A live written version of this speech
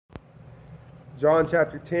John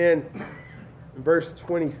chapter 10 and verse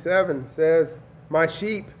 27 says, "My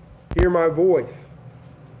sheep hear my voice,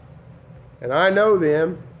 and I know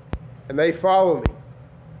them, and they follow me.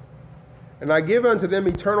 And I give unto them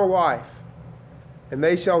eternal life, and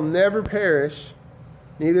they shall never perish,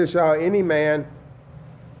 neither shall any man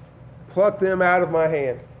pluck them out of my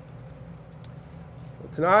hand." Well,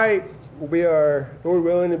 tonight will be Lord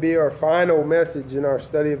willing, to be our final message in our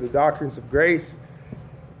study of the doctrines of grace.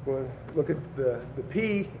 We'll look at the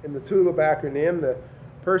P in the TULIP acronym, the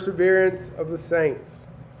perseverance of the saints.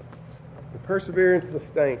 The perseverance of the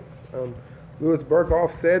saints. Louis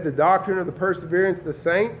Berkhoff said, "The doctrine of the perseverance of the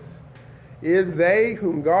saints is they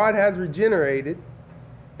whom God has regenerated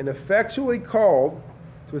and effectually called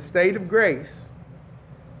to a state of grace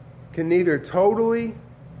can neither totally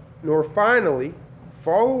nor finally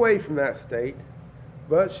fall away from that state,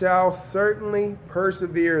 but shall certainly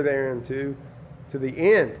persevere thereunto to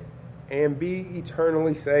the end and be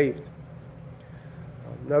eternally saved."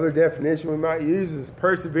 Another definition we might use is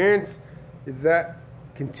perseverance is that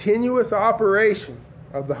continuous operation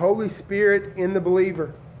of the Holy Spirit in the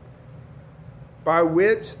believer, by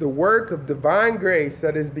which the work of divine grace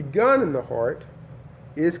that is begun in the heart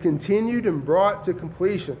is continued and brought to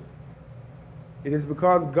completion. It is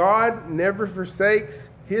because God never forsakes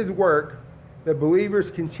His work that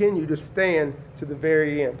believers continue to stand to the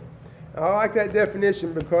very end. I like that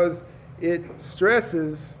definition because it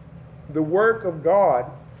stresses the work of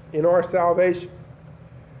God in our salvation.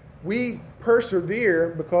 We persevere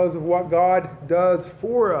because of what God does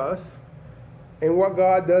for us and what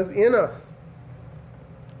God does in us.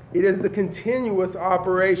 It is the continuous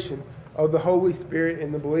operation of the Holy Spirit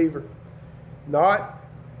in the believer, not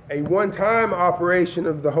a one-time operation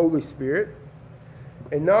of the Holy Spirit,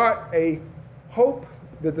 and not a hope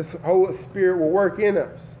that the Holy Spirit will work in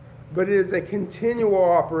us, but it is a continual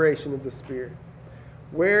operation of the Spirit,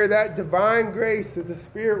 where that divine grace that the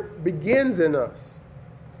Spirit begins in us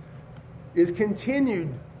is continued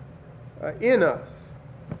in us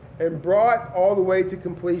and brought all the way to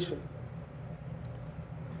completion.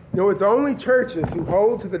 You know, it's only churches who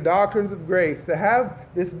hold to the doctrines of grace that have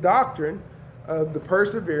this doctrine of the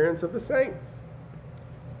perseverance of the saints.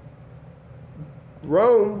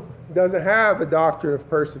 Rome doesn't have a doctrine of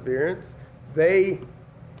perseverance. They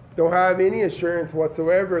don't have any assurance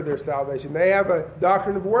whatsoever of their salvation. They have a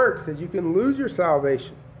doctrine of works that you can lose your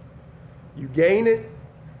salvation. You gain it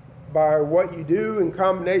by what you do in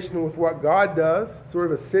combination with what God does,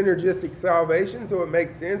 sort of a synergistic salvation. So it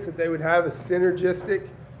makes sense that they would have a synergistic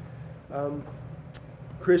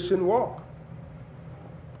Christian walk.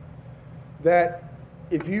 That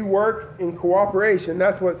if you work in cooperation,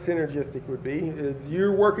 that's what synergistic would be, is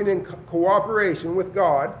you're working in cooperation with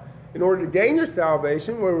God in order to gain your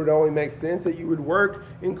salvation, where it would only make sense that you would work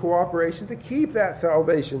in cooperation to keep that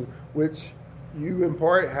salvation, which you in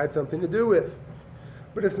part had something to do with.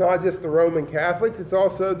 But it's not just the Roman Catholics, it's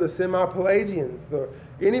also the semi-Pelagians,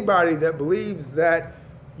 anybody that believes that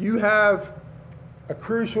you have a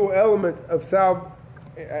crucial element of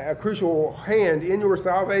a crucial hand in your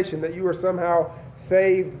salvation, that you are somehow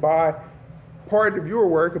saved by part of your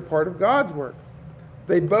work, a part of God's work.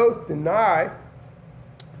 They both deny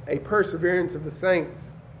a perseverance of the saints.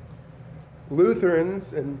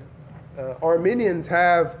 Lutherans and Arminians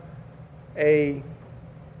have a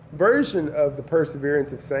version of the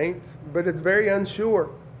perseverance of saints, but it's very unsure.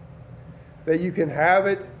 That you can have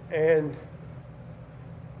it,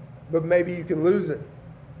 but maybe you can lose it.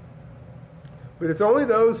 But it's only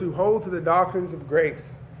those who hold to the doctrines of grace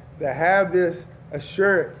that have this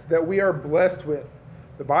assurance that we are blessed with.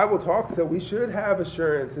 The Bible talks that we should have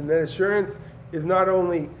assurance, and that assurance is not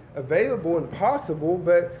only available and possible,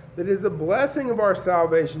 but that is a blessing of our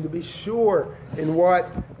salvation to be sure in what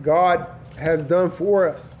God has done for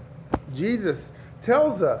us. Jesus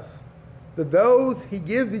tells us that those He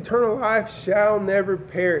gives eternal life shall never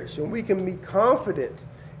perish, and we can be confident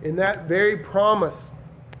in that very promise,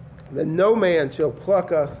 that no man shall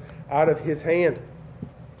pluck us out of His hand.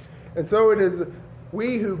 And so it is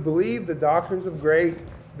we who believe the doctrines of grace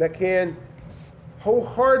that can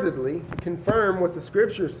wholeheartedly confirm what the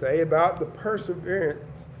Scriptures say about the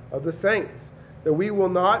perseverance of the saints, that we will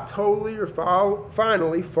not totally or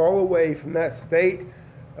finally fall away from that state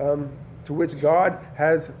to which God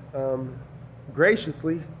has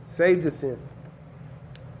graciously saved us in.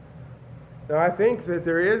 Now, I think that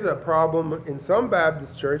there is a problem in some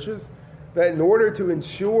Baptist churches that in order to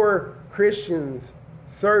ensure Christians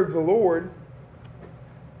serve the Lord,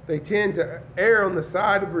 they tend to err on the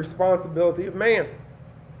side of responsibility of man,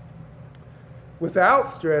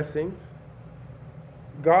 without stressing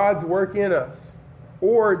God's work in us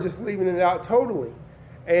or just leaving it out totally.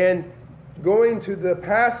 And going to the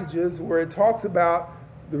passages where it talks about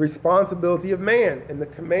the responsibility of man and the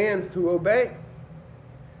commands to obey.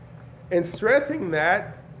 And stressing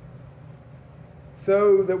that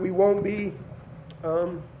so that we won't be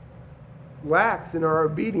lax in our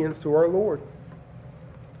obedience to our Lord.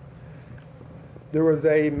 There was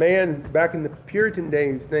a man back in the Puritan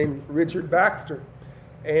days named Richard Baxter,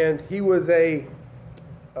 and he was a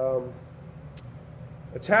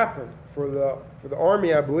chaplain for the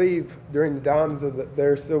army, I believe, during the times of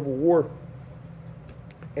their Civil War.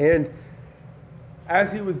 And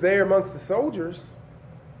as he was there amongst the soldiers,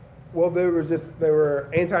 well, they were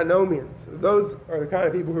antinomians. Those are the kind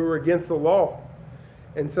of people who were against the law.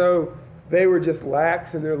 And so they were just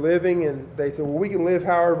lax in their living, and they said, well, we can live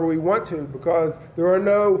however we want to because there are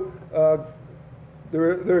no,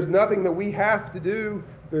 there's nothing that we have to do.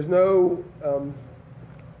 There's no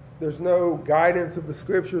guidance of the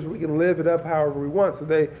Scriptures. We can live it up however we want. So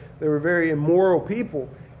they were very immoral people,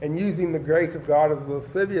 and using the grace of God as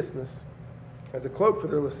lasciviousness, as a cloak for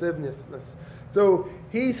their lasciviousness. So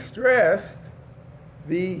he stressed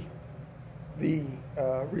the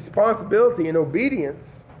responsibility and obedience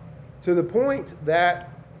to the point that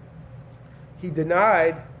he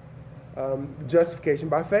denied justification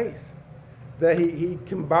by faith. That he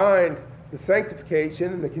combined the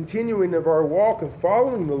sanctification and the continuing of our walk and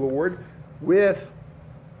following the Lord with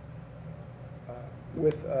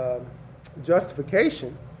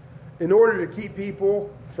justification in order to keep people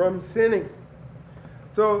from sinning.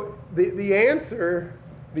 So the answer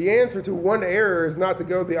to one error is not to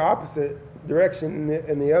go the opposite direction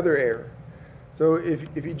in the other error. So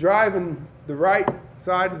if you drive in the right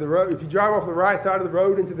side of the road, if you drive off the right side of the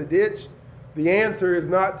road into the ditch, the answer is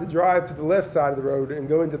not to drive to the left side of the road and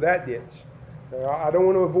go into that ditch. I don't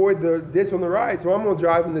want to avoid the ditch on the right, so I'm going to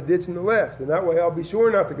drive in the ditch on the left, and that way I'll be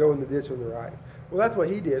sure not to go in the ditch on the right. Well, that's what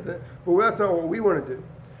he did, but that's not what we want to do.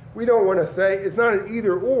 We don't want to say, it's not an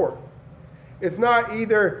either or. It's not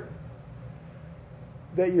either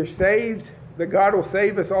that you're saved, that God will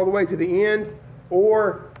save us all the way to the end,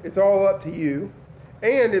 or it's all up to you.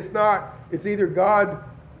 And it's either God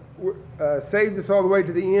saves us all the way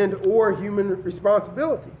to the end or human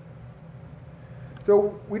responsibility.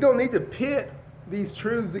 So we don't need to pit these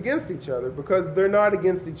truths against each other because they're not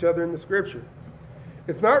against each other in the Scripture.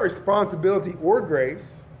 It's not responsibility or grace.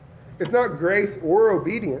 It's not grace or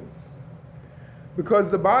obedience.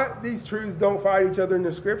 Because these truths don't fight each other in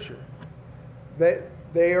the Scripture.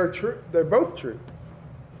 They are true. They're both true.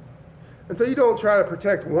 And so you don't try to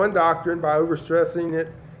protect one doctrine by overstressing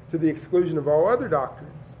it to the exclusion of all other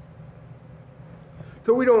doctrines.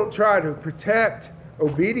 So we don't try to protect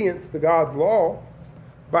obedience to God's law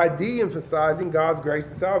by de-emphasizing God's grace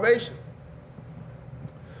and salvation.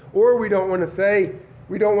 Or we don't want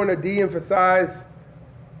to de-emphasize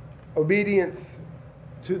obedience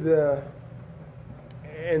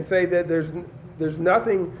and say that there's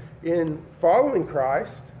nothing in following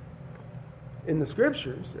Christ in the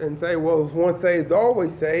Scriptures and say, well, if once saved,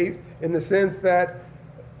 always saved, in the sense that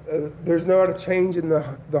there's not a change in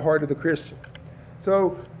the heart of the Christian.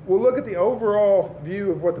 So we'll look at the overall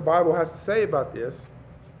view of what the Bible has to say about this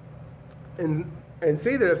and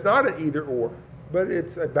see that it's not an either or, but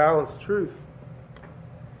it's a balanced truth.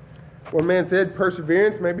 One man said,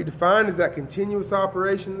 perseverance may be defined as that continuous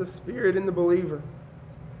operation of the Spirit in the believer.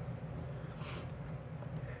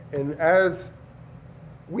 And as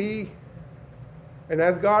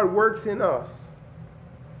God works in us,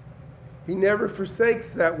 He never forsakes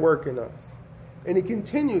that work in us. And He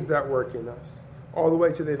continues that work in us all the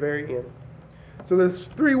way to the very end. So there's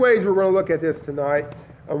three ways we're going to look at this tonight.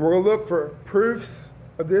 And we're going to look for proofs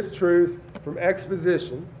of this truth from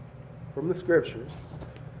exposition, from the Scriptures.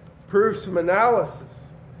 Proofs from analysis.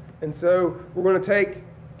 And so we're going to take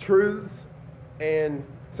truths and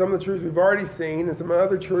some of the truths we've already seen and some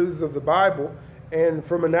other truths of the Bible, and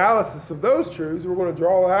from analysis of those truths, we're going to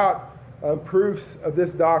draw out proofs of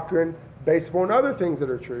this doctrine based upon other things that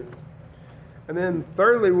are true. And then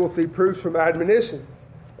thirdly, we'll see proofs from admonitions.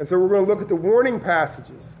 And so we're going to look at the warning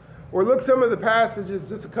passages, or look some of the passages,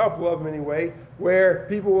 just a couple of them anyway, where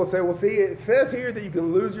people will say, well, see, it says here that you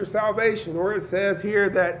can lose your salvation, or it says here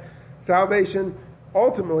that salvation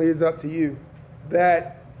ultimately is up to you,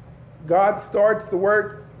 that God starts the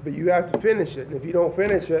work, but you have to finish it. And if you don't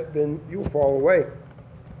finish it, then you'll fall away.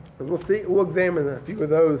 And we'll examine a few of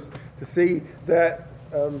those to see that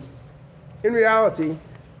in reality,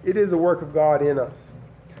 it is a work of God in us.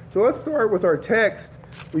 So let's start with our text.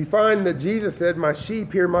 We find that Jesus said, my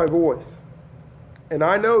sheep hear my voice, and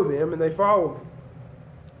I know them, and they follow me.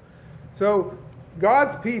 So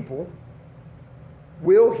God's people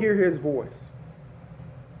will hear his voice.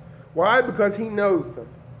 Why? Because he knows them.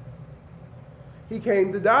 He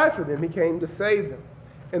came to die for them. He came to save them.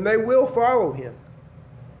 And they will follow him.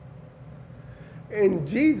 And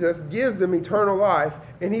Jesus gives them eternal life,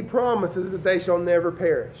 and he promises that they shall never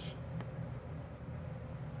perish.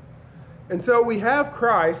 And so we have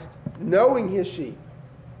Christ knowing his sheep,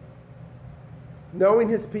 knowing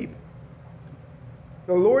his people.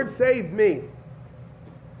 The Lord saved me.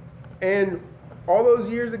 And all those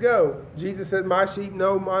years ago, Jesus said, my sheep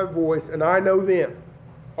know my voice, and I know them,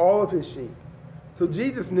 all of his sheep. So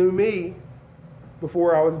Jesus knew me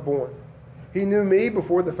before I was born. He knew me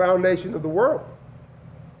before the foundation of the world.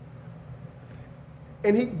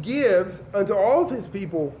 And he gives unto all of his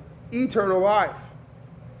people eternal life.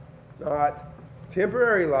 Not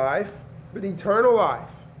temporary life, but eternal life.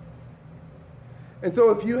 And so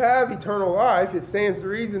if you have eternal life, it stands to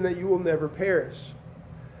reason that you will never perish.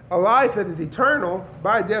 A life that is eternal,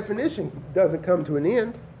 by definition, doesn't come to an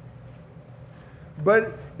end.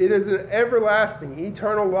 But it is an everlasting,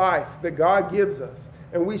 eternal life that God gives us.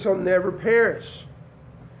 And we shall never perish.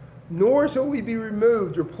 Nor shall we be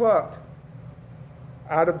removed or plucked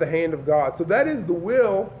out of the hand of God. So that is the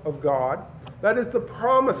will of God. That is the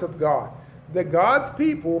promise of God. That God's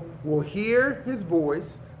people will hear his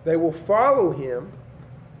voice. They will follow him.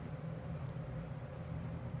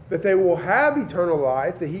 That they will have eternal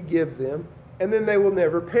life that he gives them. And then they will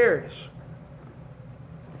never perish.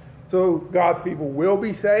 So God's people will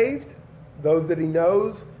be saved. Those that he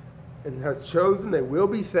knows and has chosen, they will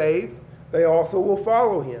be saved. They also will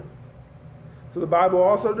follow him. So the Bible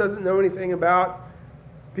also doesn't know anything about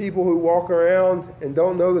people who walk around and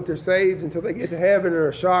don't know that they're saved until they get to heaven and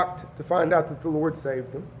are shocked to find out that the Lord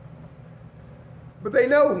saved them. But they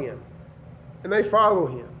know him, and they follow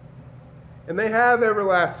him, and they have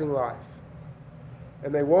everlasting life,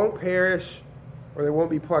 and they won't perish or they won't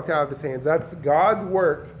be plucked out of his hands. That's God's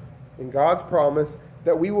work and God's promise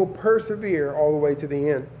that we will persevere all the way to the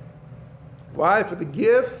end. Why? For the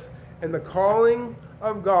gifts and the calling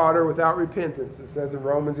of God are without repentance, it says in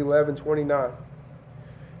Romans 11:29.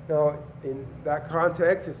 Now, in that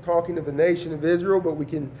context, it's talking to the nation of Israel, but we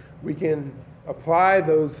can apply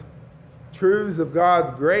those truths of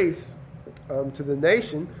God's grace to the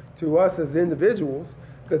nation, to us as individuals,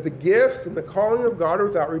 that the gifts and the calling of God are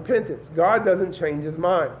without repentance. God doesn't change his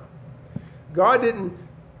mind. God didn't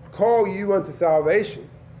call you unto salvation,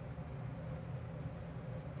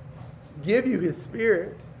 give you his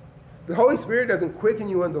Spirit. The Holy Spirit doesn't quicken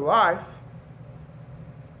you unto life,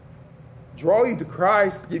 draw you to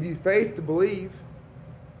Christ, give you faith to believe,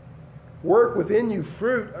 work within you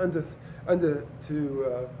fruit unto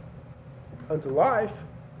life,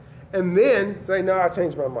 and then say, no, I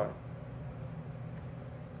changed my mind.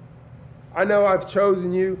 I know I've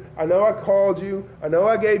chosen you. I know I called you. I know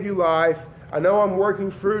I gave you life. I know I'm working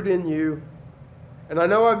fruit in you. And I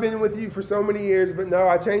know I've been with you for so many years, but no,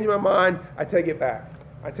 I changed my mind. I take it back.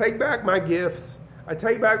 I take back my gifts. I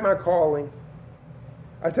take back my calling.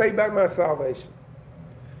 I take back my salvation.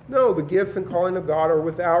 No, the gifts and calling of God are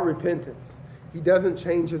without repentance. He doesn't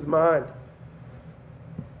change his mind.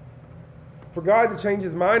 For God to change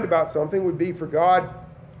his mind about something would be for God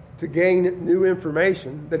to gain new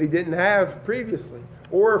information that he didn't have previously,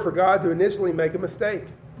 or for God to initially make a mistake,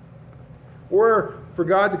 or for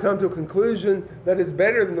God to come to a conclusion that is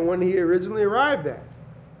better than the one he originally arrived at.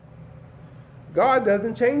 God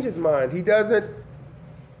doesn't change his mind. He doesn't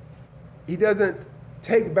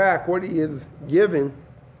take back what he is giving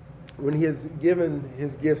when he has given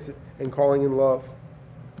his gifts and calling in love.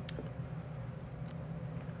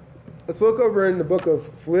 Let's look over in the book of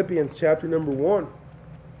Philippians chapter number 1.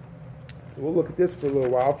 We'll look at this for a little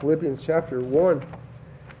while. Philippians chapter 1,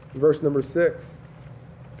 verse number 6.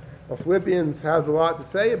 Now, Philippians has a lot to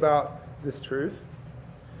say about this truth,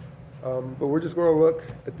 but we're just going to look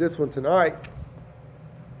at this one tonight.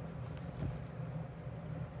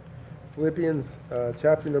 Philippians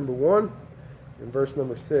chapter number 1 and verse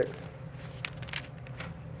number 6.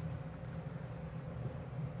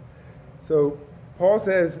 So Paul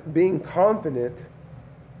says, being confident.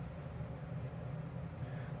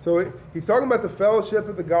 So he's talking about the fellowship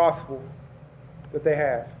of the gospel that they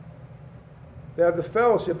have. They have the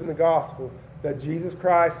fellowship in the gospel that Jesus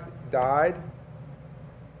Christ died,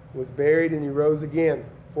 was buried, and he rose again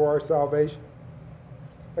for our salvation.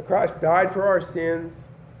 That Christ died for our sins,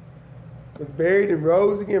 was buried and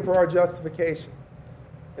rose again for our justification.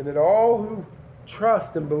 And that all who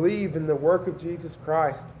trust and believe in the work of Jesus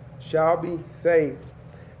Christ shall be saved.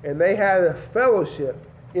 And they had a fellowship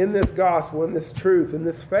in this gospel, in this truth, in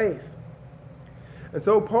this faith. And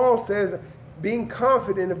so Paul says, being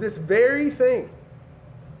confident of this very thing,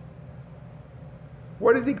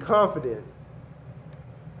 What is he confident in?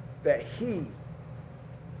 That he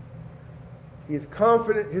is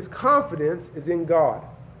confident. His confidence is in God.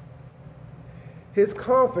 His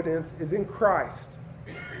confidence is in Christ.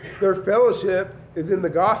 Their fellowship is in the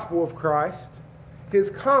gospel of Christ. His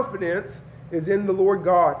confidence is in the Lord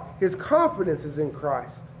God. His confidence is in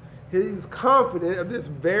Christ. He is confident of this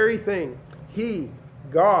very thing. He,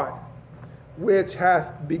 God, which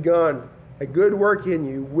hath begun a good work in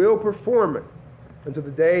you, will perform it until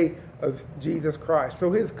the day of Jesus Christ.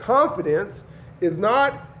 So his confidence is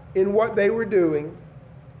not in what they were doing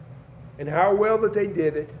and how well that they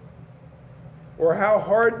did it, or how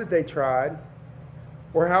hard that they tried,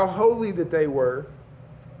 or how holy that they were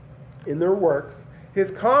in their works.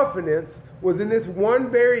 His confidence was in this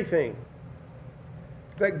one very thing,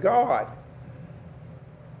 that God,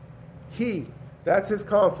 that's his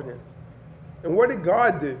confidence. And what did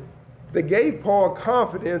God do? That gave Paul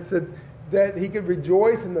confidence that he could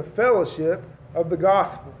rejoice in the fellowship of the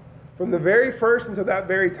gospel from the very first until that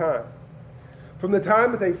very time. From the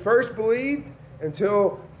time that they first believed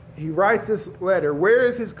until he writes this letter. Where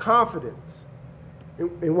is his confidence?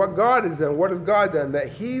 In what God has done. What has God done?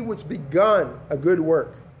 That he which begun a good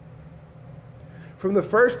work. From the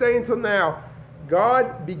first day until now,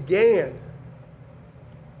 God began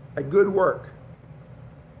a good work.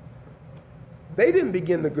 They didn't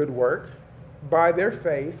begin the good work by their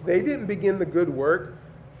faith. They didn't begin the good work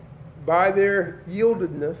by their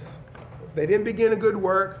yieldedness. They didn't begin a good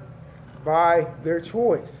work by their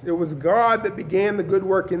choice. It was God that began the good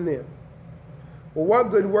work in them. Well,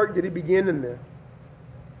 what good work did he begin in them?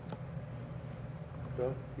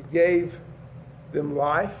 Well, he gave them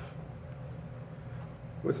life.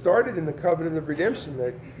 What started in the covenant of redemption,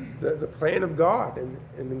 the plan of God, and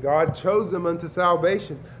then God chose them unto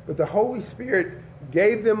salvation. But the Holy Spirit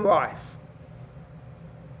gave them life.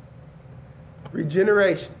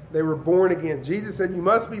 Regeneration. They were born again. Jesus said, you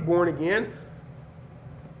must be born again.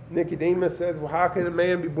 Nicodemus says, well, how can a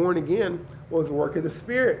man be born again? Well, it's the work of the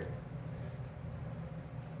Spirit.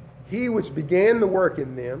 He which began the work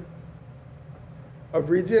in them of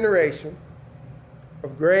regeneration,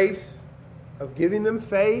 of grace, of giving them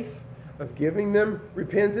faith, of giving them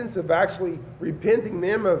repentance, of actually repenting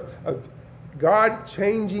them, of God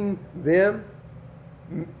changing them,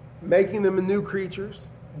 making them new creatures,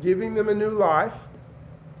 giving them a new life.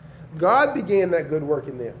 God began that good work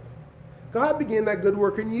in them. God began that good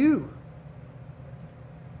work in you.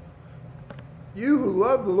 You who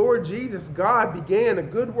love the Lord Jesus, God began a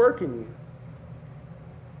good work in you.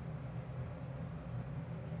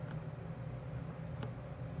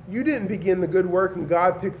 You didn't begin the good work and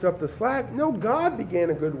God picks up the slack. No, God began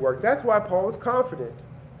a good work. That's why Paul was confident.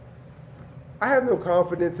 I have no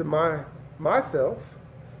confidence in myself,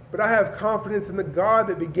 but I have confidence in the God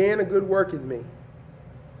that began a good work in me.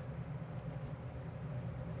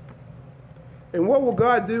 And what will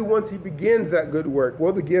God do once he begins that good work?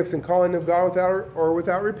 Well, the gifts and calling of God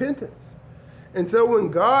without repentance. And so when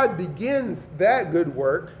God begins that good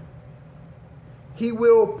work, he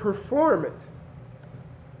will perform it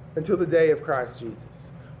until the day of Christ Jesus.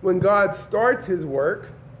 When God starts his work,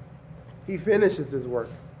 he finishes his work.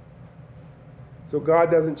 So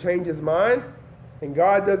God doesn't change his mind, and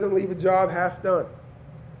God doesn't leave a job half done.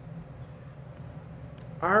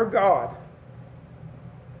 Our God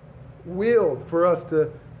willed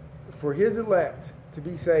for his elect to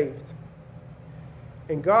be saved.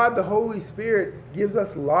 And God, the Holy Spirit, gives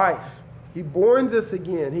us life. He borns us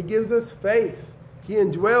again. He gives us faith. He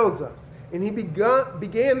indwells us. And he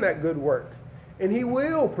began that good work. And he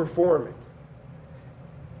will perform it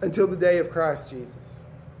until the day of Christ Jesus.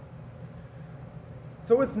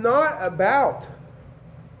 So it's not about,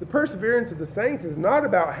 the perseverance of the saints is not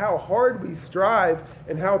about how hard we strive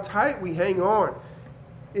and how tight we hang on.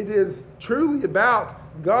 It is truly about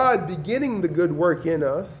God beginning the good work in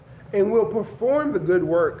us and will perform the good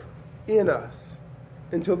work in us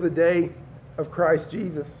until the day of Christ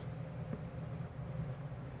Jesus.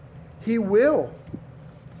 He will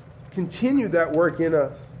continue that work in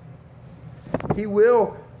us. He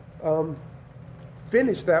will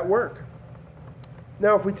finish that work.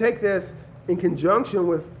 Now, if we take this in conjunction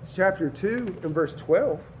with chapter 2 and verse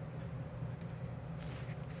 12,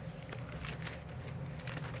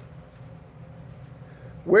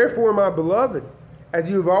 wherefore, my beloved, as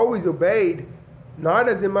you have always obeyed, not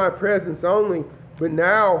as in my presence only, but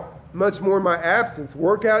now much more in my absence,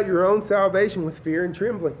 work out your own salvation with fear and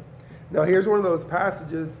trembling. Now, here's one of those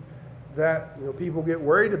passages that people get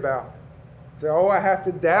worried about. Say, oh, I have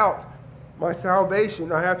to doubt my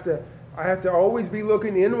salvation. I have to always be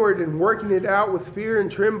looking inward and working it out with fear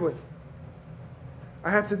and trembling.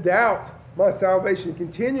 I have to doubt my salvation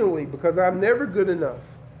continually because I'm never good enough.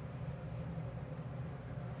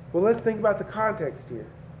 Well, let's think about the context here.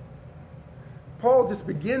 Paul just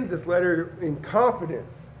begins this letter in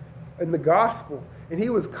confidence in the gospel. And he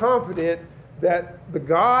was confident that the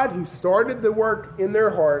God who started the work in their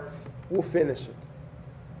hearts will finish it.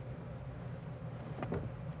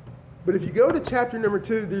 But if you go to chapter number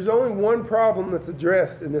 2, there's only one problem that's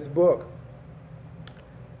addressed in this book.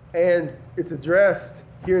 And it's addressed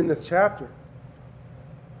here in this chapter.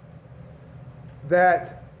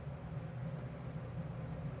 That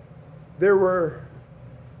there was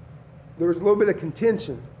a little bit of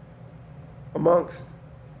contention amongst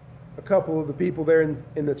a couple of the people there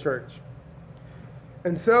in the church.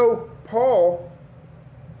 And so Paul,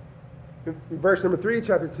 in verse number 3,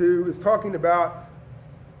 chapter 2, is talking about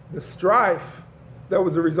the strife that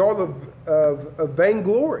was a result of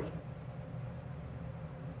vainglory.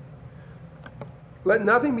 Let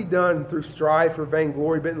nothing be done through strife or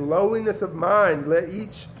vainglory, but in lowliness of mind let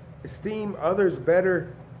each esteem others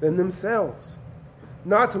better than themselves.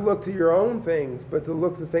 Not to look to your own things, but to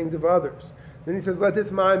look to the things of others. Then he says, let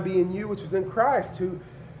this mind be in you, which was in Christ,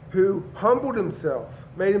 who humbled himself,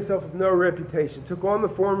 made himself of no reputation, took on the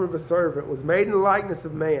form of a servant, was made in the likeness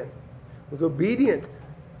of man, was obedient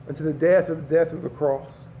unto the death of the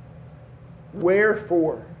cross.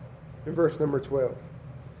 Wherefore, in verse number 12.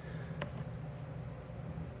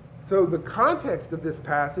 So the context of this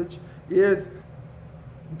passage is,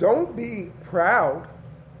 don't be proud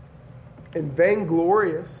and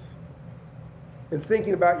vainglorious and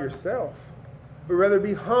thinking about yourself, but rather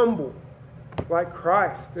be humble like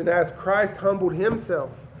Christ. And as Christ humbled himself,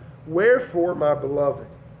 wherefore, my beloved.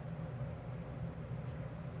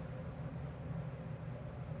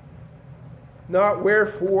 Not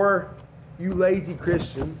wherefore, you lazy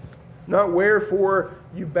Christians. Not wherefore,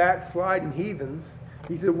 you backsliding heathens.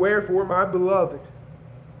 He said, wherefore, my beloved,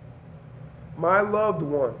 my loved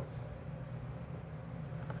ones,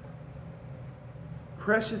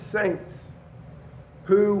 precious saints,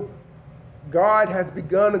 who God has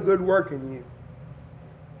begun a good work in you.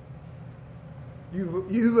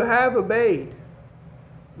 You have obeyed,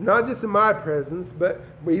 not just in my presence, but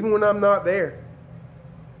even when I'm not there.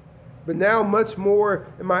 But now much more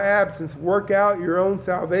in my absence, work out your own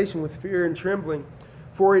salvation with fear and trembling.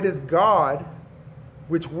 For it is God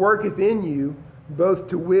which worketh in you both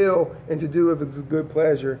to will and to do of his good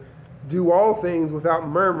pleasure. Do all things without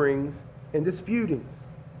murmurings and disputings,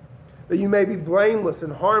 that you may be blameless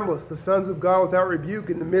and harmless, the sons of God without rebuke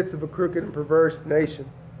in the midst of a crooked and perverse nation,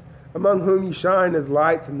 among whom you shine as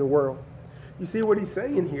lights in the world. You see what he's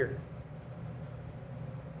saying here?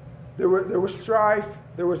 There was strife,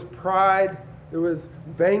 there was pride, there was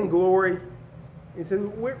vainglory. He says,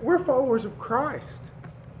 we're followers of Christ.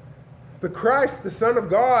 The Christ, the Son of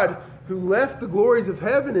God, who left the glories of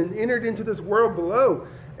heaven and entered into this world below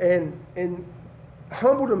and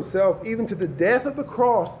humbled himself even to the death of the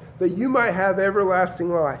cross that you might have everlasting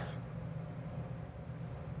life.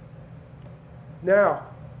 Now,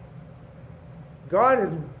 God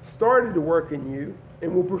has started to work in you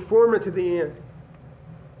and will perform it to the end.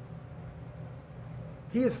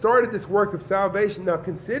 He has started this work of salvation. Now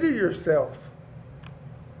consider yourself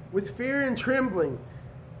with fear and trembling,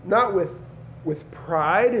 not with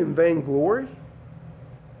pride and vainglory.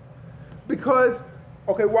 Because,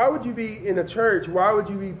 okay, why would you be in a church? Why would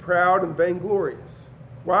you be proud and vainglorious?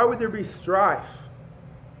 Why would there be strife?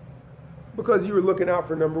 Because you were looking out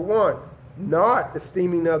for number one, not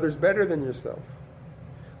esteeming others better than yourself.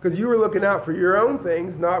 Because you were looking out for your own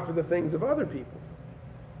things, not for the things of other people.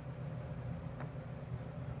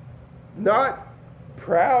 Not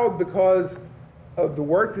proud because of the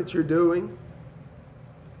work that you're doing,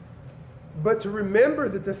 but to remember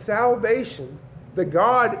that the salvation that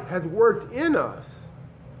God has worked in us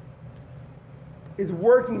is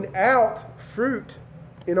working out fruit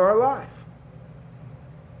in our life.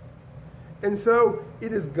 And so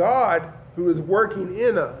it is God who is working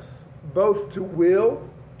in us both to will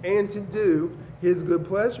and to do his good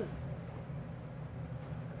pleasure.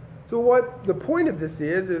 So what the point of this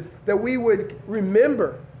is that we would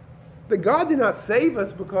remember that God did not save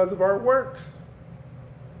us because of our works.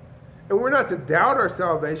 And we're not to doubt our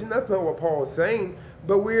salvation. That's not what Paul is saying.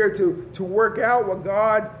 But we are to work out what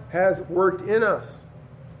God has worked in us.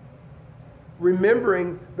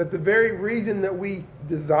 Remembering that the very reason that we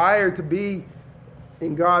desire to be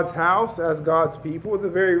in God's house as God's people, the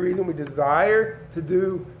very reason we desire to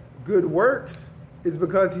do good works, is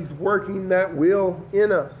because he's working that will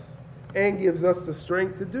in us and gives us the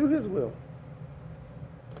strength to do his will.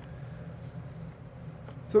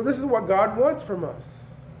 So this is what God wants from us.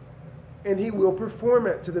 and he will perform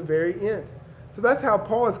it to the very end. So that's how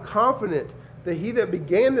Paul is confident that he that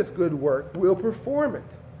began this good work will perform it.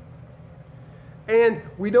 And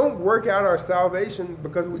we don't work out our salvation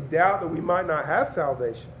because we doubt that we might not have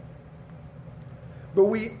salvation. But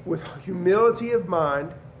we, with humility of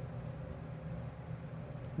mind,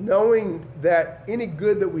 knowing that any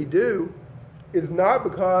good that we do is not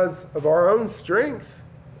because of our own strength,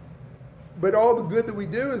 but all the good that we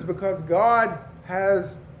do is because God has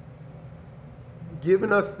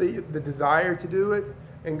given us the desire to do it,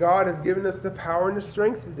 and God has given us the power and the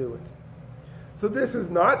strength to do it. So this is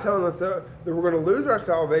not telling us that we're going to lose our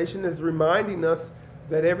salvation. It's reminding us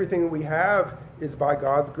that everything that we have is by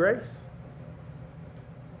God's grace.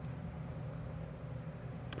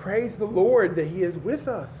 Praise the Lord that he is with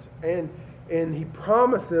us, and he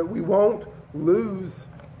promised that we won't lose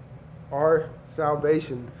our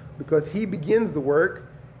salvation because he begins the work,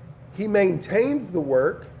 he maintains the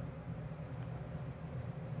work,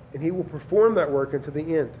 and he will perform that work unto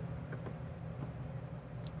the end.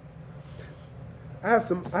 I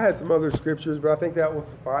had some other scriptures, but I think that will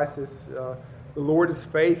suffice us. The Lord is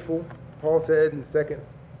faithful. Paul said in 2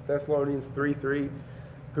 Thessalonians 3:3,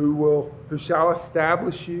 who shall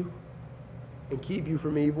establish you and keep you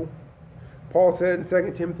from evil. Paul said in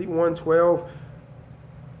 2 Timothy 1:12,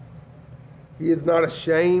 he is not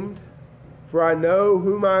ashamed, for I know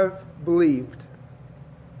whom I've believed.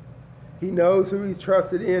 He knows who he's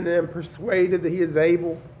trusted in, and am persuaded that he is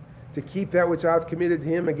able to keep that which I've committed to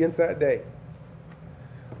him against that day.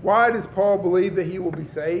 Why does Paul believe that he will be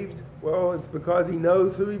saved? Well, it's because he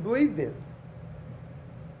knows who he believed in.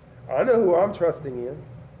 I know who I'm trusting in.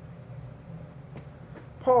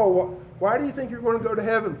 Paul, why do you think you're going to go to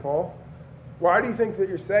heaven, Paul? Why do you think that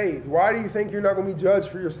you're saved? Why do you think you're not going to be judged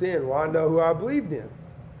for your sin? Well, I know who I believed in.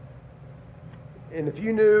 And if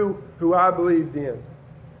you knew who I believed in,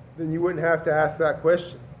 then you wouldn't have to ask that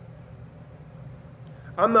question.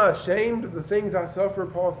 I'm not ashamed of the things I suffer,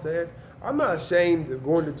 Paul said. I'm not ashamed of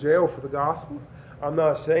going to jail for the gospel. I'm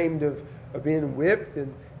not ashamed of being whipped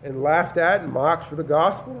and laughed at and mocked for the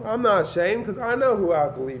gospel. I'm not ashamed because I know who I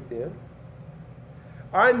believed in.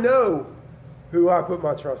 I know who I put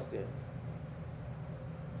my trust in.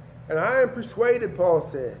 And I am persuaded, Paul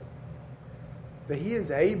said, that he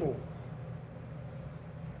is able.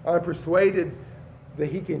 I'm persuaded that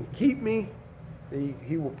he can keep me, that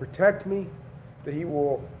he will protect me, that he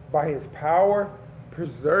will, by his power,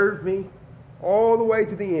 preserve me all the way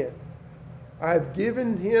to the end. I've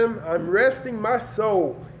given him, I'm resting my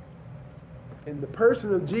soul in the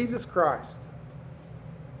person of Jesus Christ.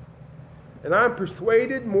 And I'm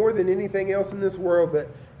persuaded more than anything else in this world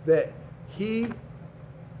that he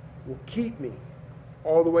will keep me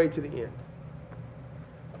all the way to the end.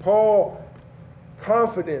 Paul's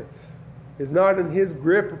confidence is not in his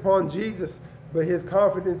grip upon Jesus, but his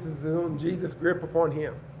confidence is in Jesus' grip upon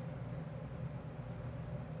him.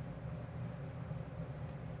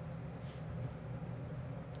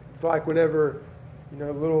 It's like whenever, a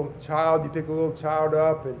little child, you pick a little child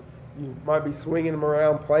up and you might be swinging them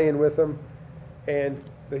around, playing with them, and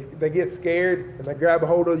they get scared and they grab a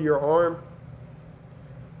hold of your arm.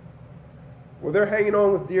 Well, they're hanging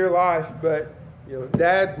on with dear life, but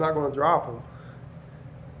Dad's not going to drop them.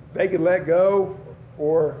 They could let go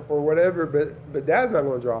or whatever, but Dad's not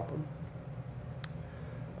going to drop them.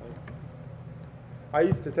 I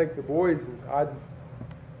used to take the boys, and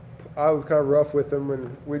I was kind of rough with them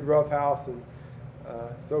when we'd roughhouse and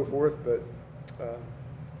so forth, but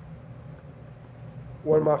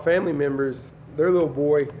one of my family members, their little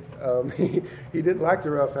boy, he didn't like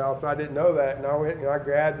to roughhouse. I didn't know that, and I went and I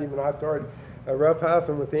grabbed him and I started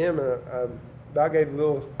roughhousing with him, and I gave the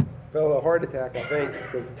little fellow a heart attack, I think,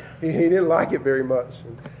 because he didn't like it very much.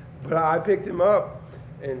 But I picked him up,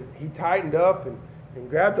 and he tightened up and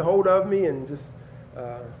grabbed a hold of me and just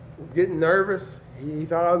was getting nervous. He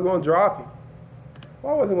thought I was going to drop him.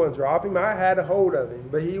 Well, I wasn't going to drop him. I had a hold of him,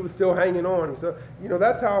 but he was still hanging on. So,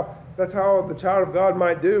 that's how the child of God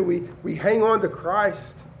might do. We hang on to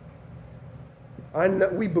Christ.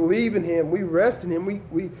 We believe in him. We rest in him.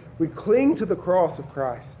 We cling to the cross of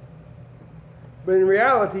Christ. But in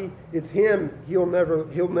reality, it's him. He'll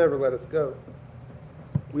never let us go.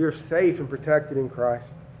 We are safe and protected in Christ.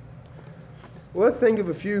 Well, let's think of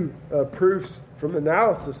a few proofs from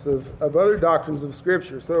analysis of other doctrines of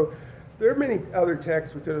Scripture. So there are many other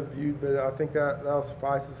texts we could have viewed, but I think that'll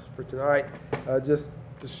suffice us for tonight, just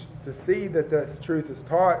to see that this truth is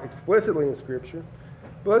taught explicitly in Scripture.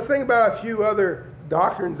 But let's think about a few other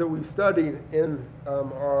doctrines that we've studied in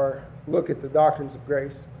our look at the doctrines of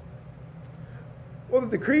grace. Well,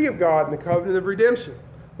 the decree of God and the covenant of redemption.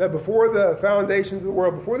 that before the foundations of the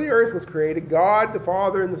world, before the earth was created, God the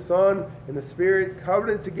Father and the Son and the Spirit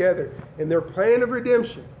covenanted together in their plan of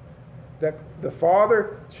redemption, that the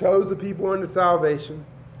Father chose the people into salvation.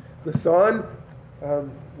 The Son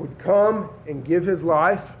would come and give his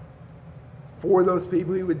life for those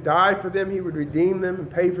people. He would die for them. He would redeem them and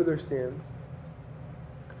pay for their sins.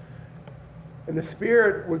 And the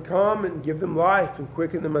Spirit would come and give them life and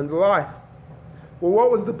quicken them unto life. Well,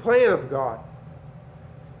 what was the plan of God?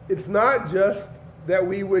 It's not just that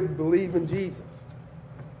we would believe in Jesus.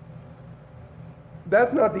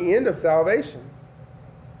 That's not the end of salvation.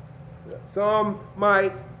 Some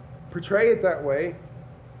might portray it that way,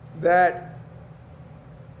 that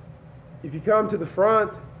if you come to the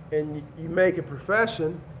front and you make a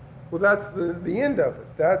profession, well, that's the end of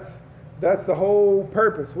it. That's the whole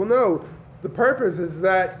purpose. Well, no, the purpose is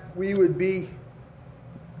that we would be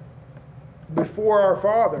before our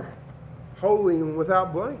Father, holy and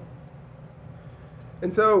without blame.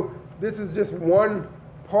 And so this is just one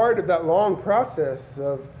part of that long process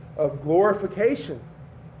of glorification.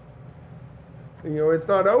 It's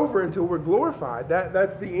not over until we're glorified.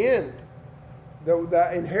 That's the end.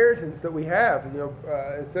 That inheritance that we have.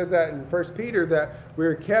 It says that in 1 Peter that we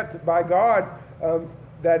are kept by God.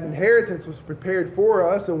 That inheritance was prepared for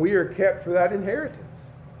us, and we are kept for that inheritance.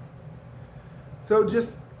 So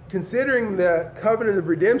just considering the covenant of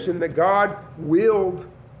redemption, that God willed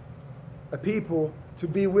a people to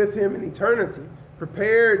be with him in eternity,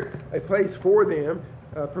 prepared a place for them,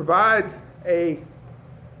 provides a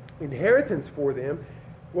inheritance for them,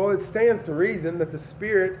 well, it stands to reason that the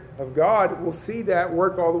Spirit of God will see that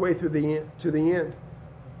work all the way through to the end.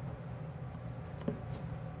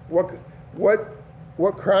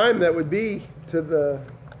 What crime that would be to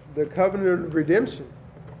the covenant of redemption.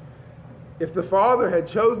 If the Father had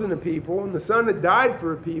chosen a people and the Son had died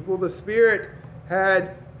for a people, the Spirit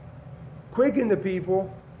had quickened the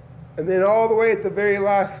people, and then all the way at the very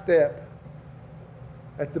last step,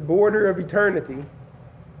 at the border of eternity,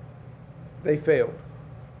 they failed.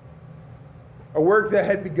 A work that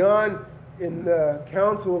had begun in the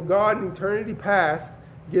counsel of God in eternity past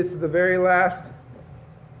gets to the very last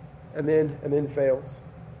and then fails.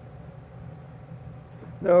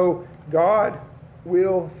 No, God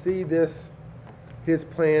will see his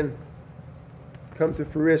plan come to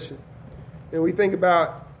fruition. And we think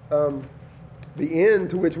about the end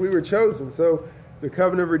to which we were chosen. So the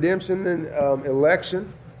covenant of redemption and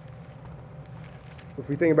election. If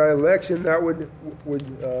we think about election, that would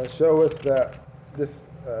show us that this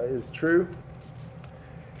is true.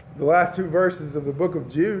 The last two verses of the book of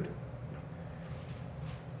Jude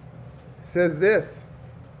says this: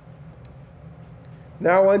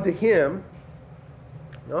 Now unto him,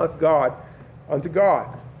 now it's God, unto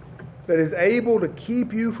God, that is able to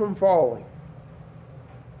keep you from falling.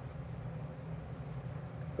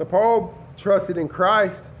 Now Paul trusted in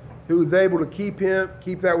Christ, who was able to keep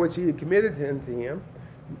that which he had committed to him.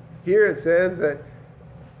 Here it says that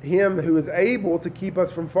him who is able to keep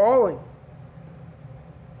us from falling.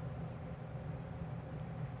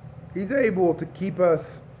 He's able to keep us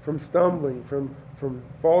from stumbling, from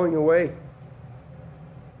falling away.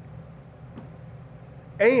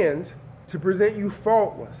 And to present you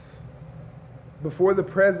faultless before the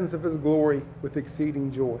presence of his glory with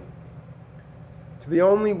exceeding joy. To the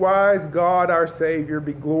only wise God, our Savior,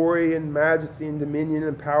 be glory and majesty and dominion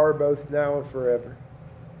and power both now and forever.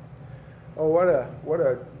 Oh, what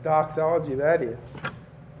a doxology that is.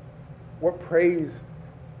 What praise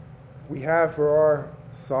we have for our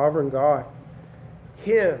sovereign God.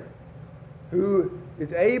 Him who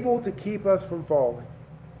is able to keep us from falling.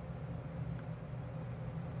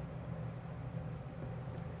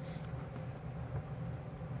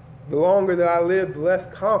 The longer that I live, the less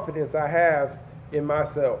confidence I have in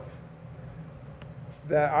myself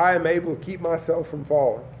that I am able to keep myself from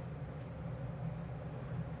falling.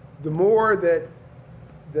 The more that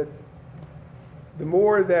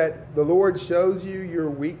the Lord shows you your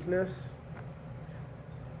weakness,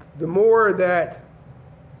 the more that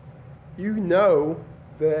you know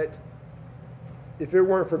that if it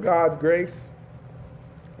weren't for God's grace,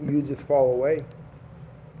 you'd just fall away.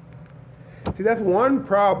 See, that's one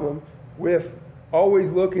problem with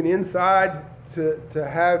always looking inside to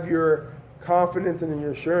have your confidence and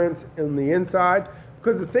your assurance in the inside.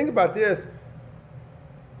 Because the thing about this,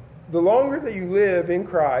 the longer that you live in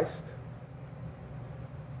Christ,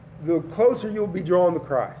 the closer you'll be drawn to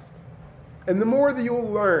Christ. And the more that you'll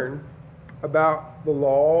learn about the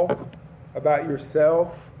law, about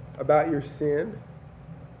yourself, about your sin,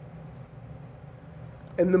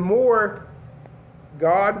 and the more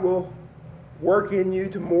God will work in you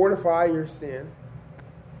to mortify your sin,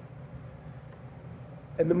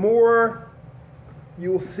 And the more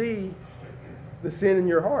you'll see the sin in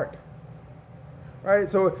your heart.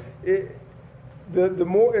 Right? So the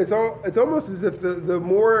more it's almost as if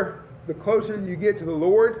the closer you get to the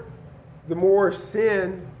Lord, the more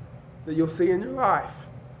sin that you'll see in your life.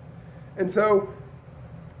 And so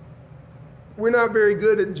we're not very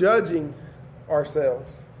good at judging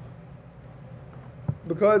ourselves.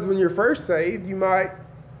 Because when you're first saved, you might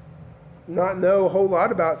not know a whole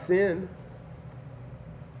lot about sin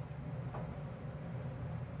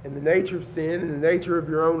and the nature of sin and the nature of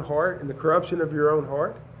your own heart and the corruption of your own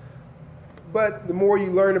heart. But the more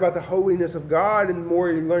you learn about the holiness of God and the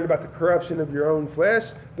more you learn about the corruption of your own flesh,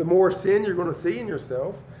 the more sin you're going to see in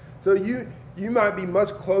yourself. So you might be much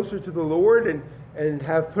closer to the Lord and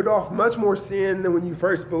have put off much more sin than when you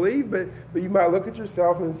first believed, but you might look at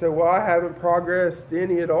yourself and say, well, I haven't progressed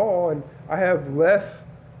any at all, and I have less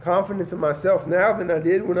confidence in myself now than I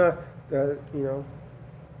did when I,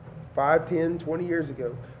 5, 10, 20 years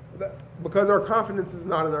ago. Because our confidence is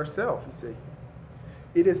not in ourselves, you see.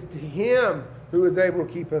 It is to Him who is able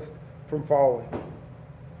to keep us from falling.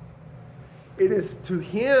 It is to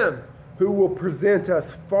Him who will present us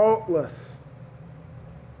faultless.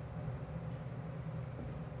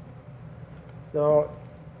 Now,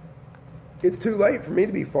 it's too late for me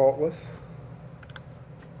to be faultless.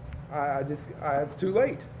 It's too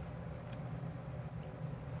late.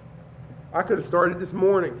 I could have started this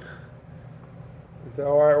morning. And said,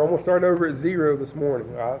 all right, I'm going to start over at 0 this morning.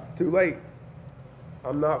 It's too late.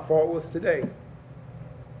 I'm not faultless today.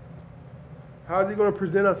 How is He going to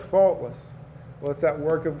present us faultless? Well, it's that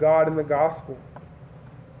work of God in the gospel.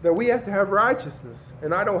 That we have to have righteousness.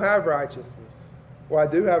 And I don't have righteousness. Well,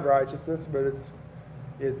 I do have righteousness, but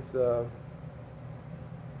it's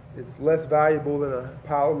less valuable than a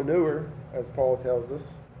pile of manure, as Paul tells us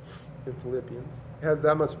in Philippians. It has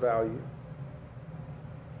that much value.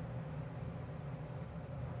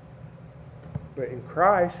 But in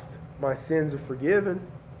Christ, my sins are forgiven.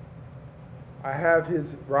 I have His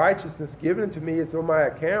righteousness given to me. It's on my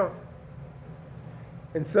account.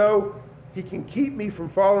 And so He can keep me from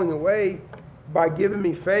falling away by giving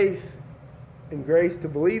me faith and grace to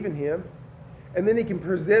believe in Him. And then He can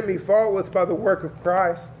present me faultless by the work of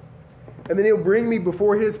Christ. And then He'll bring me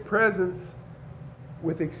before His presence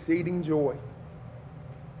with exceeding joy.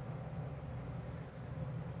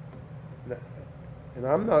 And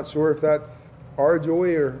I'm not sure if that's our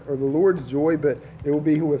joy or the Lord's joy, but it will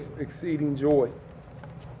be with exceeding joy.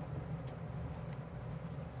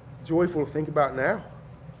 It's joyful to think about now.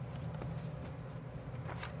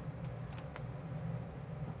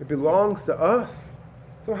 It belongs to us.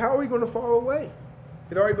 So how are we going to fall away?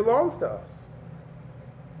 It already belongs to us.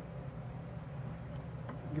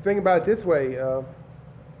 You can think about it this way.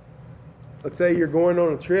 Let's say you're going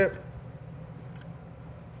on a trip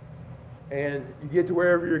and you get to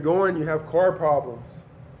wherever you're going, you have car problems.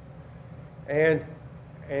 And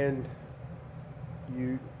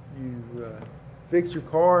you fix your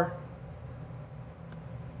car.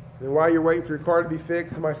 And while you're waiting for your car to be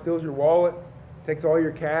fixed, somebody steals your wallet, takes all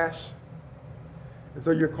your cash. And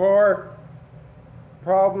so your car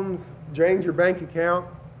problems drains your bank account,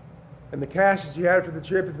 and the cash that you had for the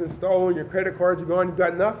trip has been stolen, your credit cards are gone, you've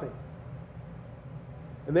got nothing.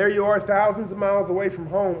 And there you are thousands of miles away from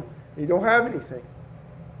home, and you don't have anything.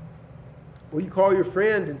 Well, you call your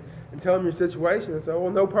friend and tell him your situation and say, well,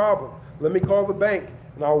 no problem. Let me call the bank,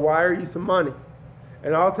 and I'll wire you some money.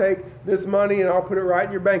 And I'll take this money and I'll put it right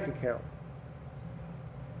in your bank account.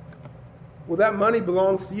 Well, that money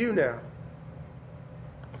belongs to you now.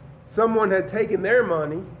 Someone had taken their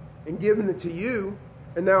money and given it to you,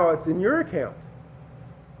 and now it's in your account.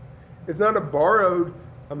 It's not a borrowed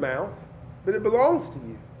amount, but it belongs to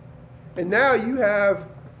you. And now you have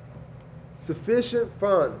sufficient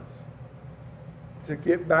funds to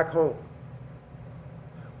get back home.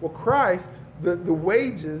 Well, Christ, the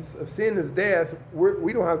wages of sin is death.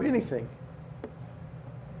 We don't have anything.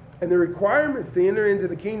 And the requirements to enter into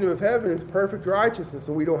the kingdom of heaven is perfect righteousness,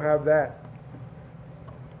 and we don't have that.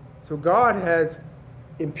 So God has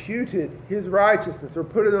imputed His righteousness or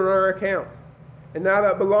put it on our account. And now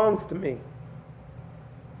that belongs to me.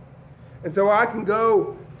 And so I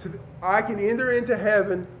can enter into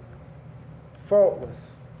heaven faultless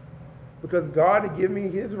because God had given me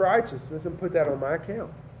His righteousness and put that on my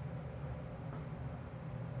account.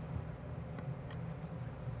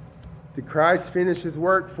 Did Christ finish His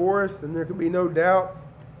work for us? Then there can be no doubt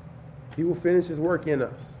He will finish His work in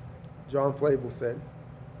us. John Flavel said.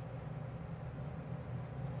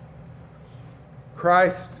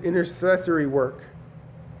 Christ's intercessory work.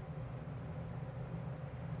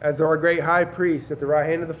 as our great high priest at the right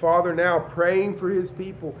hand of the Father, now praying for his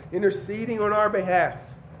people, interceding on our behalf.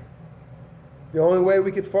 The only way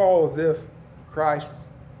we could fall is if Christ's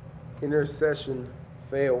intercession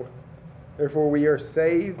failed. Therefore, we are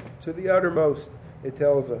saved to the uttermost, it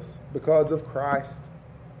tells us, because of Christ.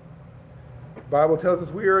 The Bible tells us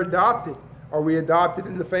we are adopted. Are we adopted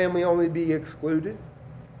in the family only to be excluded?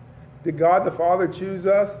 Did God the Father choose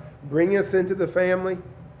us, bring us into the family,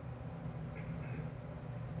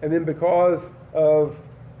 and then because of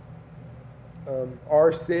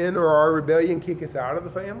our sin or our rebellion kick us out of the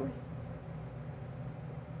family?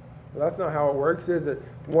 Well, that's not how it works, is it?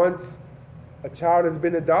 Once a child has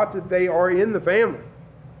been adopted, they are in the family.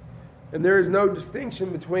 And there is no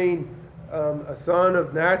distinction between a son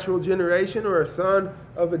of natural generation or a son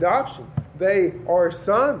of adoption. They are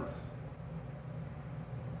sons.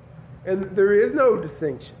 And there is no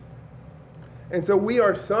distinction. And so we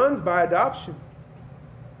are sons by adoption.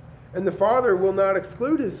 And the Father will not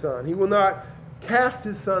exclude his Son. He will not cast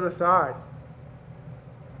his Son aside.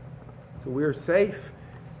 So we are safe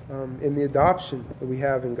in the adoption that we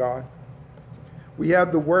have in God. We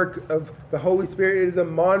have the work of the Holy Spirit. It is a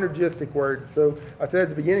monergistic word. So I said at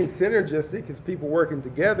the beginning, synergistic is people working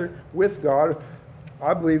together with God.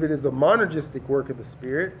 I believe it is a monergistic work of the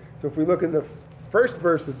Spirit. So if we look in the first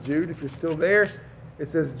verse of Jude, if you're still there,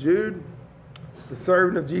 it says, Jude, the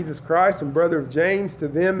servant of Jesus Christ and brother of James, to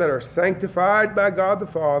them that are sanctified by God the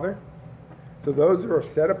Father, so those who are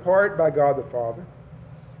set apart by God the Father,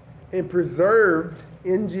 and preserved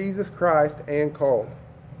in Jesus Christ and called.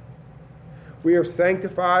 We are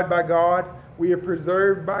sanctified by God, we are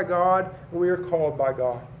preserved by God, and we are called by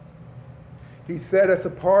God. He set us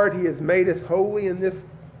apart, He has made us holy in this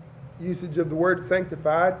usage of the word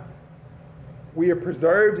sanctified. We are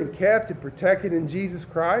preserved and kept and protected in Jesus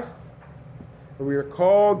Christ. And we are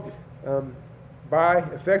called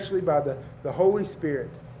effectually by the Holy Spirit.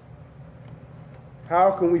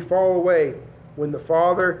 How can we fall away when the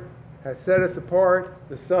Father has set us apart,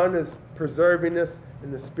 the Son is preserving us,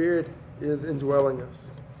 and the Spirit is indwelling us?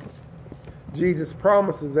 Jesus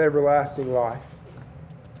promises everlasting life.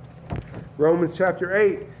 Romans chapter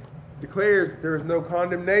 8 declares there is no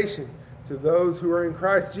condemnation to those who are in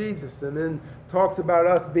Christ Jesus, and then talks about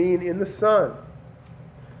us being in the Son,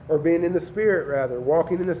 or being in the Spirit rather,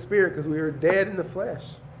 walking in the Spirit because we are dead in the flesh,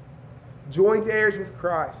 joint heirs with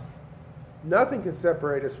Christ. Nothing can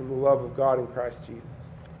separate us from the love of God in Christ Jesus.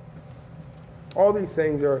 All these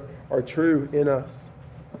things are true in us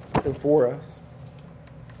and for us.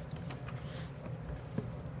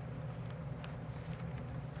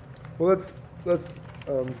 Well,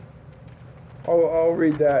 I'll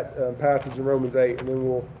read that passage in Romans 8, and then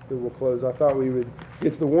we'll close. I thought we would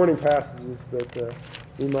get to the warning passages, but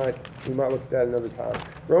we might look at that another time.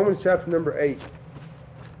 Romans chapter number 8.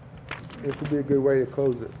 This would be a good way to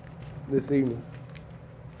close it this evening.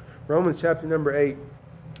 Romans chapter number 8.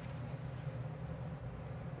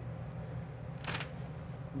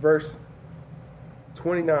 Verse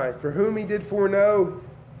 29. For whom he did foreknow,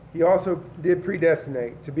 he also did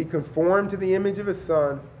predestinate, to be conformed to the image of his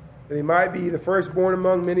Son, that he might be the firstborn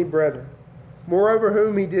among many brethren. Moreover,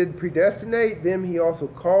 whom he did predestinate, them he also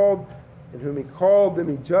called, and whom he called, them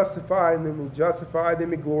he justified, and whom he justified,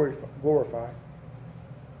 them he glorified.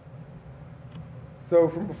 So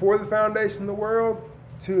from before the foundation of the world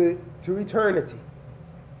to eternity,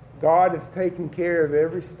 God has taken care of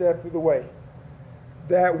every step of the way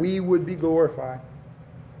that we would be glorified.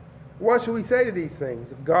 What shall we say to these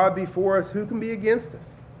things? If God be for us, who can be against us?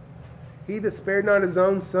 He that spared not his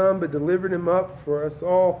own Son, but delivered him up for us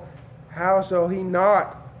all, how shall he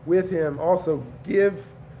not with him also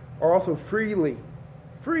freely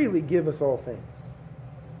give us all things?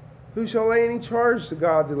 Who shall lay any charge to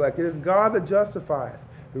God's elect? It is God that justifieth.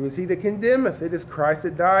 Who is he that condemneth? It is Christ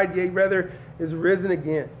that died, yea, rather is risen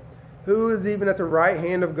again. Who is even at the right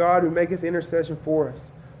hand of God, who maketh intercession for us?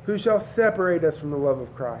 Who shall separate us from the love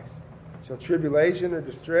of Christ? Shall tribulation, or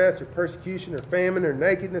distress, or persecution, or famine, or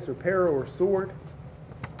nakedness, or peril, or sword?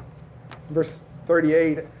 Verse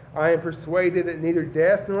 38, I am persuaded that neither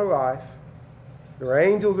death nor life, nor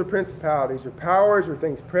angels or principalities, or powers, or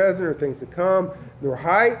things present, or things to come, nor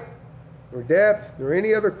height, nor depth, nor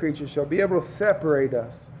any other creature shall be able to separate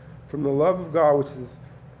us from the love of God which is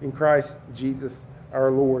in Christ Jesus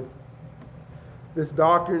our Lord. This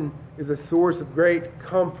doctrine is a source of great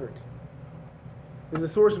comfort. It's a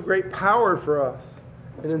source of great power for us,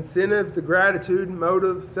 an incentive to gratitude,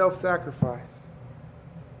 motive, self-sacrifice,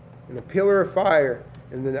 and a pillar of fire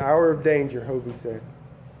in the hour of danger, Hovey said.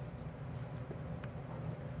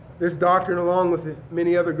 This doctrine, along with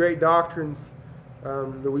many other great doctrines,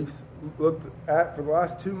 that we've looked at for the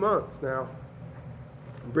last 2 months now.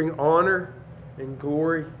 Bring honor and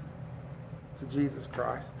glory to Jesus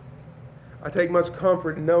Christ. I take much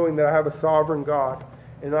comfort in knowing that I have a sovereign God,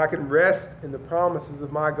 and I can rest in the promises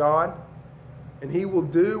of my God, and He will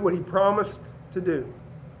do what He promised to do.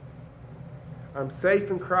 I'm safe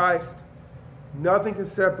in Christ. Nothing can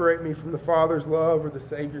separate me from the Father's love or the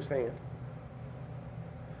Savior's hand.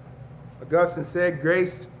 Augustine said,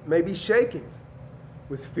 grace may be shaken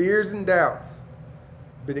with fears and doubts,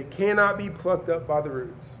 but it cannot be plucked up by the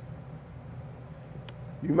roots.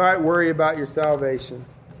 You might worry about your salvation.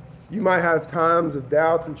 You might have times of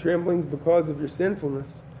doubts and tremblings because of your sinfulness,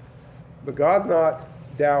 but God's not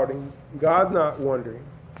doubting. God's not wondering.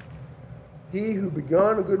 He who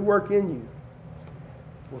begun a good work in you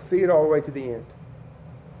will see it all the way to the end.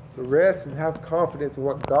 So rest and have confidence in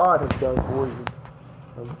what God has done for you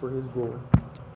for His glory.